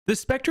The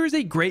Spectre is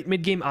a great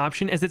mid-game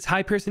option as its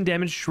high pierce and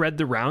damage shred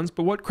the rounds,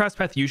 but what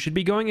crosspath you should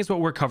be going is what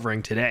we're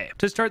covering today.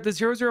 To start, the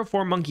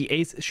 004 Monkey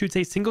Ace shoots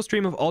a single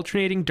stream of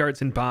alternating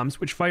darts and bombs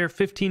which fire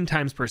 15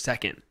 times per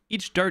second.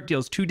 Each dart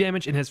deals 2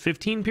 damage and has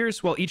 15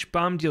 pierce, while each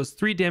bomb deals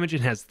 3 damage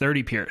and has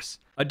 30 pierce.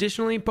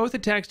 Additionally, both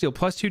attacks deal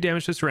 +2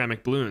 damage to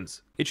ceramic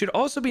balloons. It should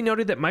also be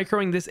noted that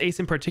microing this ace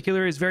in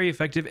particular is very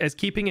effective, as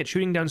keeping it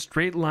shooting down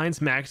straight lines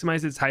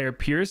maximizes its higher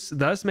pierce,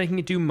 thus making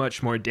it do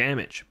much more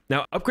damage.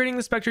 Now, upgrading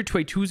the Spectre to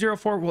a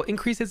 204 will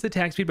increase its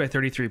attack speed by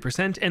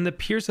 33% and the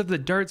pierce of the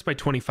darts by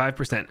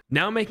 25%,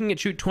 now making it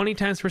shoot 20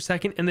 times per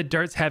second and the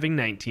darts having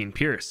 19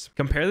 pierce.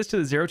 Compare this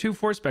to the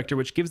 024 Spectre,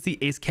 which gives the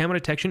ace camo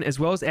detection as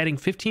well as adding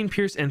 15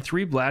 pierce and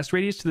 3 blast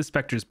radius to the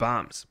Spectre's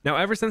bombs. Now,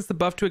 ever since the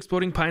buff to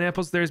exploding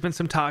pineapples, there has been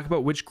some talk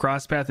about which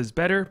crosspath is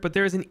better, but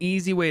there is an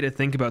easy way to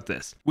think about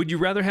this. Would you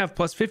rather have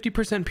plus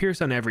 50%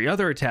 pierce on every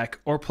other attack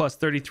or plus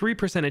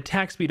 33%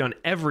 attack speed on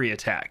every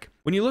attack?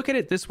 When you look at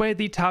it this way,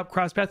 the top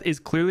crosspath is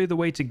clearly the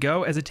way to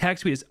go, as attack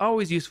speed is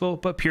always useful,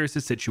 but pierce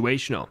is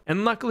situational.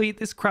 And luckily,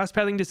 this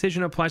crosspathing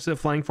decision applies to the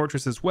Flying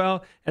Fortress as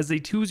well, as the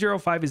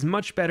 205 is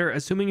much better,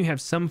 assuming you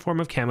have some form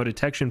of camo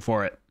detection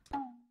for it.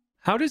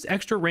 How does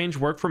extra range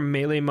work for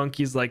melee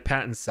monkeys like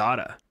Pat and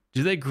Sada?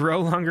 Do they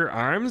grow longer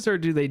arms, or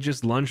do they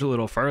just lunge a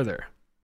little further?